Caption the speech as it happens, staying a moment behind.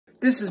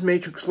This is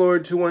Matrix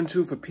Lord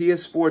 212 for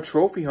PS4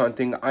 trophy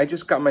hunting. I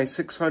just got my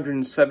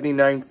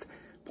 679th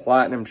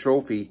Platinum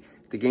trophy.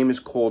 The game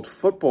is called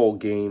Football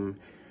Game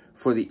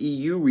for the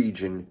EU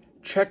region.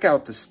 Check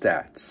out the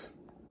stats.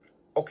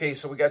 Okay,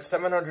 so we got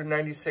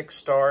 796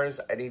 stars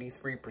at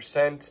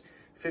 83%,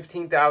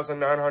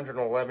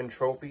 15,911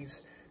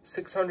 trophies,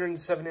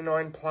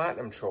 679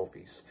 Platinum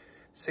trophies,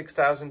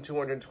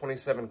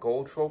 6,227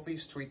 gold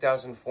trophies,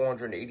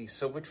 3,480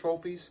 silver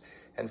trophies,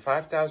 and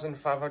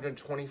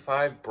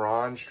 5,525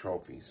 bronze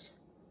trophies.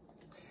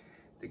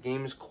 The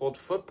game is called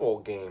Football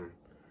Game,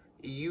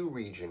 EU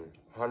region,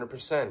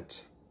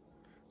 100%.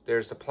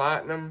 There's the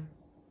Platinum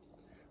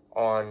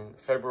on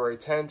February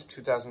 10th,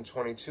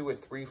 2022 at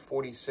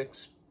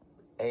 3:46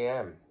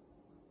 a.m.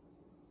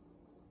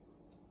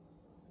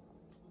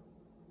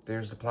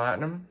 There's the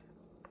Platinum.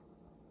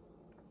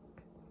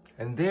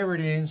 And there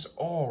it is.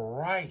 All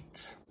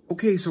right.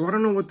 Okay, so I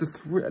don't know what the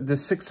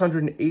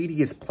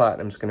 680th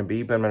Platinum is going to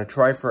be, but I'm going to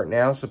try for it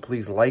now. So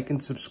please like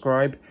and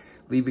subscribe.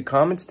 Leave your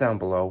comments down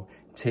below.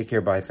 Take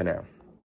care. Bye for now.